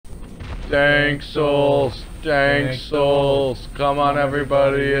Dank souls. Dank souls. Come on,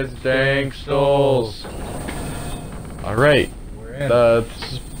 everybody. It's Dank souls. All right. We're in.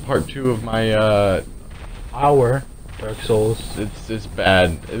 This is part 2 of my Our Dark Souls. It's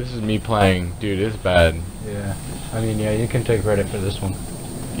bad. This is me playing, dude. It's bad. Yeah. I mean, yeah, you can take credit for this one.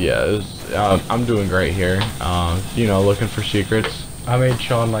 Yeah, I'm doing great here. You know, looking for secrets. I made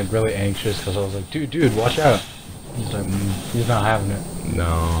Sean like really anxious because I was like, dude, watch out. He's like, he's not having it.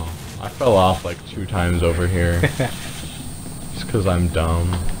 No, I fell off like 2 times over here. Just because I'm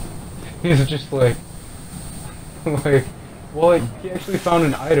dumb. He's just like, well, he actually found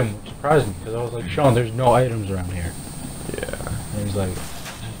an item, which surprised me because I was like, Sean, there's no items around here. Yeah. And he's like,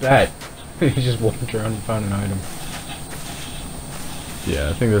 bet. He just walked around and found an item. Yeah,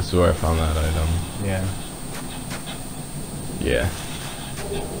 I think this is where I found that item. Yeah. Yeah.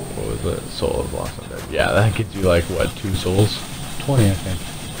 What was it? Soul of Lost Undead. Yeah, that gets you like, what, 2 souls? 20, I think.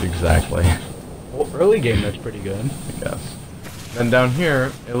 Exactly. Well, early game, that's pretty good. Yes. Then down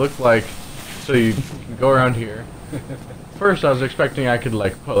here, it looked like, so you can go around here. First, I was expecting I could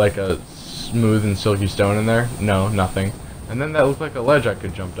like put like a smooth and silky stone in there. No, nothing. And then that looked like a ledge I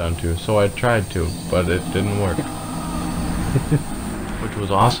could jump down to, so I tried to, but it didn't work. Which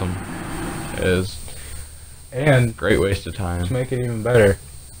was awesome. And great waste of time. to make it even better,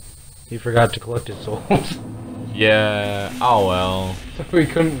 he forgot to collect his souls. Yeah, oh well. So we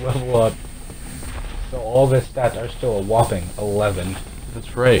couldn't level up. So all the stats are still a whopping 11.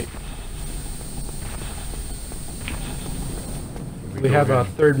 That's right. We have a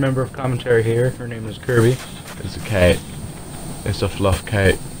third member of commentary here. Her name is Kirby. It's a cat. It's a fluff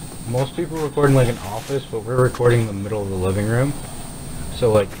cat. Most people record in like an office, but we're recording in the middle of the living room.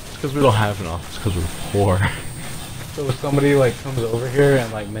 So like, It's because we don't have an office, because we're poor. so if somebody like comes over here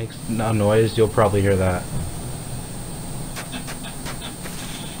and like makes a noise, you'll probably hear that.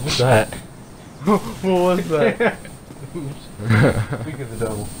 What's that? What was that? Oops. Speak of the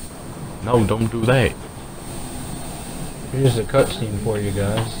devil. No, don't do that. Here's a cutscene for you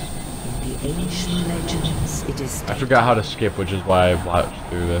guys. In the ancient legends, it is I forgot how to skip, which is why I watched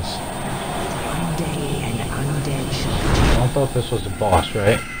through this. one day an undead shall I thought this was a boss,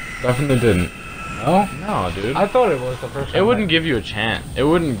 right? Definitely didn't. No? No, dude. I thought it was the first time. It wouldn't give you a chance. It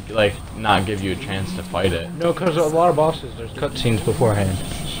wouldn't, like, not give you a chance to fight it. No, because a lot of bosses, there's cutscenes beforehand.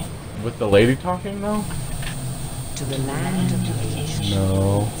 With the lady talking, though? to the land of the ancient.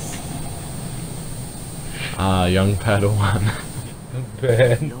 No. Ah, young Padawan.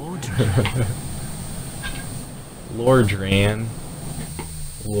 Bad. Lord, Lord Dran.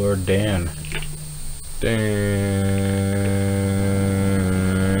 Lord Dan. Dan.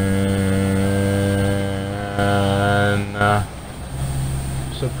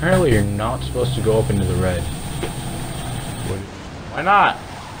 So apparently you're not supposed to go up into the red. Why not?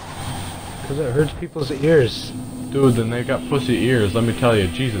 Because it hurts people's ears. Dude, then they got pussy ears, let me tell you.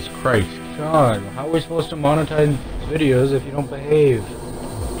 Jesus Christ. Sean, how are we supposed to monetize videos if you don't behave?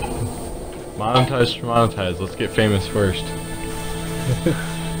 Monetize. Let's get famous first.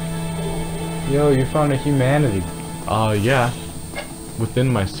 Yo, you found a humanity. Yeah. Within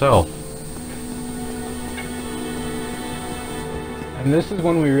myself. And this is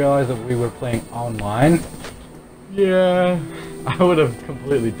when we realized that we were playing online. Yeah. I would have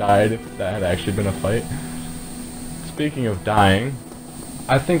completely died if that had actually been a fight. Speaking of dying.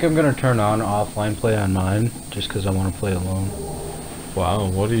 I think I'm gonna turn on offline play on mine, just because I want to play alone. Wow,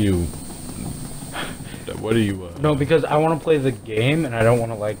 what are you... No, because I want to play the game, and I don't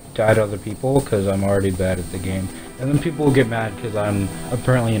want to, like, die to other people, because I'm already bad at the game. And then people will get mad, because I'm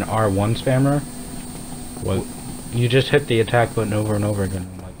apparently an R1 spammer. What? You just hit the attack button over and over again.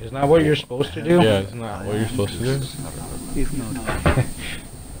 I'm like, isn't that what you're supposed to do? Yeah, isn't that what you're supposed to do? if not,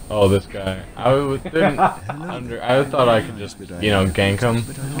 Oh, this guy. I thought I could just, you know, gank him.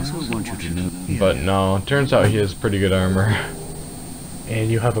 but I also want you to know. But no, turns out he has pretty good armor. And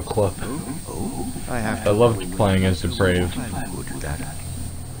you have a club. I loved playing as Depraved.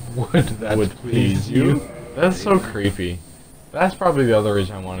 Would that please you? That's so creepy. That's probably the other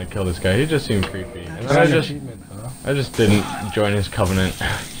reason I wanted to kill this guy. He just seemed creepy. And then I just didn't join his covenant.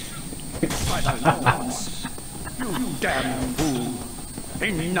 You damn fool!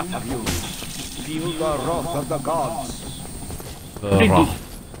 Enough of you! Feel the wrath of the gods!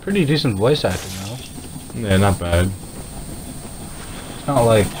 Pretty decent voice acting though. Yeah, not bad. It's not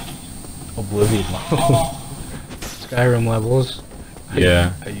like Oblivion levels. Skyrim levels.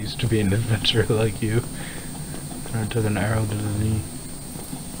 Yeah. I used to be an adventurer like you. And I took an arrow to the knee.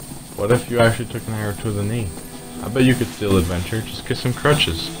 What if you actually took an arrow to the knee? I bet you could still adventure. Just get some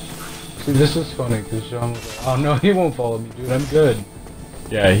crutches. See, this is funny because Sean was like, oh no, he won't follow me, dude. I'm good.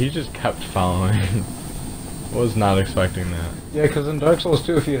 Yeah, he just kept following. Was not expecting that. Yeah, because in Dark Souls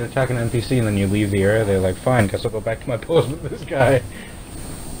 2, if you attack an NPC and then you leave the area, they're like, fine, guess I'll go back to my post with this guy.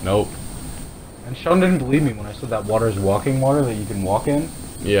 Nope. And Sean didn't believe me when I said that water is walking water that you can walk in.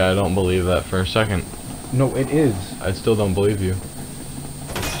 Yeah, I don't believe that for a second. No, it is. I still don't believe you.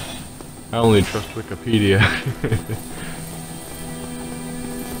 I only trust Wikipedia.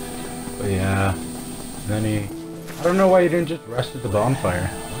 But yeah. Then he... I don't know why he didn't just rest at the bonfire.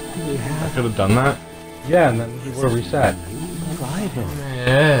 I could have done that. Yeah, and then he would have reset.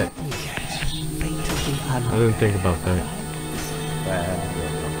 Yeah. I didn't think about that.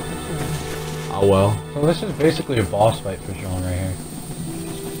 Oh well. So this is basically a boss fight for Sean right here.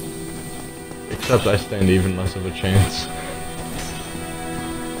 Except I stand even less of a chance.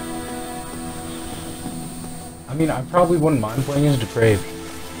 I mean, I probably wouldn't mind playing as Depraved.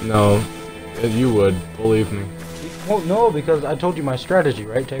 No, you would, believe me. Well, no, because I told you my strategy,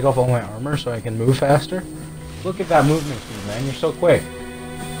 right? Take off all my armor so I can move faster. Look at that movement speed, man. You're so quick.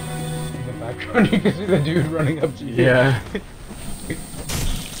 In the background, you can see the dude running up to you. Yeah.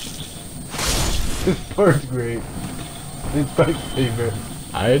 This part's great. It's my favorite.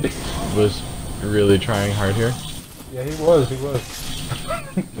 I was really trying hard here. Yeah, he was.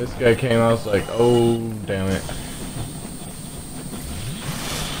 This guy came out, I was like, oh, damn it.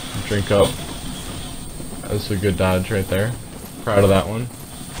 Drink up. That's a good dodge right there. Proud of that one.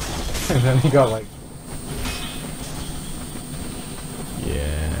 And then he got like...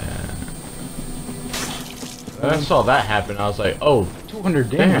 Yeah. When I saw that happen, I was like, oh, 200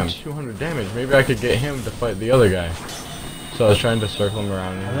 damn, damage. 200 damage. Maybe I could get him to fight the other guy. So I was trying to circle him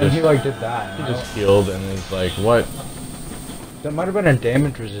around. And then he like did that. He just healed and was like, what? That might have been a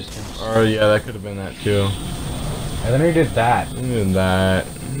damage resistance. Or yeah, that could have been that too. And then he did that. And that.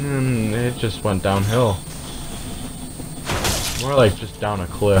 And it just went downhill. More like just down a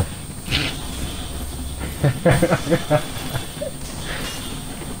cliff.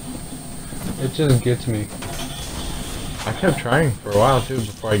 It just gets me. I kept trying for a while too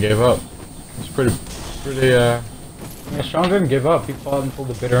before I gave up. It's pretty, Yeah, Sean didn't give up. He fought until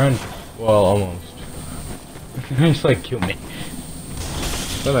the bitter end. well, almost. He's like, kill me.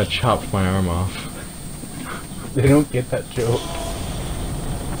 Then I chopped my arm off. They don't get that joke.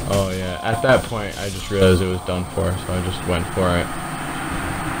 Oh yeah, at that point I just realized it was done for, so I just went for it.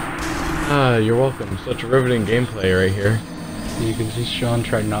 Ah, you're welcome. Such riveting gameplay right here. You can see Sean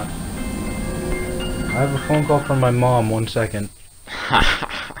try not... I have a phone call from my mom, 1 second. Hey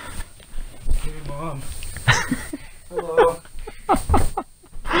mom. Hello.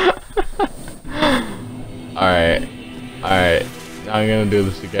 Alright. Alright. Now I'm gonna do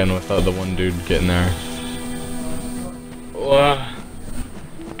this again without the one dude getting there.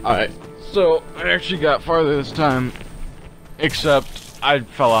 Alright, so I actually got farther this time. Except I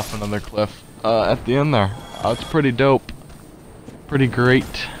fell off another cliff at the end there. It's pretty dope. Pretty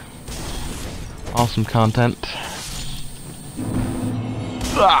great. Awesome content.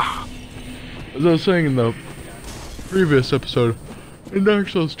 Ah! As I was saying in the previous episode, in Dark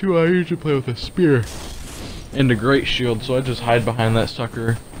Souls 2 I usually play with a spear and a great shield, so I just hide behind that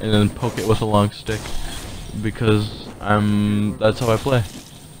sucker and then poke it with a long stick because that's how I play.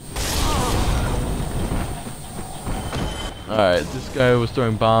 Alright, this guy was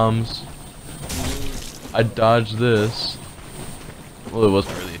throwing bombs. I dodged this. Well, it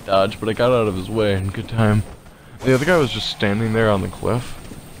wasn't really a dodge, but I got out of his way in good time. The other guy was just standing there on the cliff,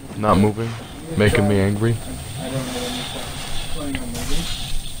 not moving, making me angry. I don't know when you're playing on movie.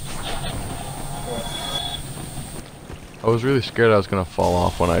 I was really scared I was gonna fall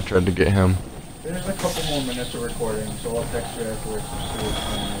off when I tried to get him. There's a couple more minutes of recording, so I'll text you afterwards to see what's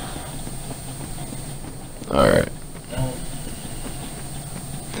going on. Alright.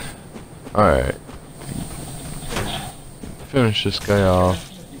 Alright. Finish this guy off.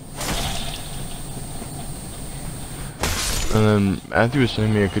 And then Matthew was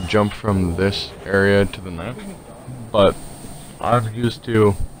telling me I could jump from this area to the next, but I'm used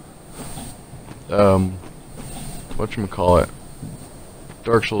to whatchamacallit,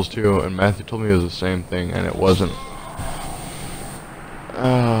 Dark Souls 2, and Matthew told me it was the same thing, and it wasn't.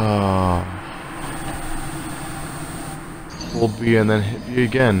 Hold B and then hit B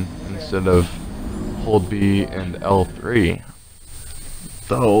again instead of hold B and L3.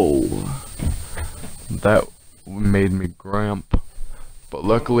 Though that made me gramp, but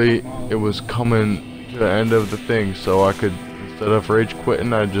luckily it was coming to the end of the thing, so I could, instead of rage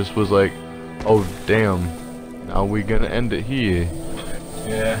quitting, I just was like, oh damn, now we gonna end it here.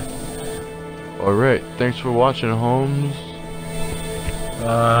 Yeah. Alright, thanks for watching, Holmes.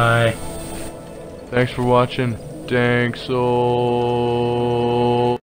 Bye. Thanks for watching. Dank soul.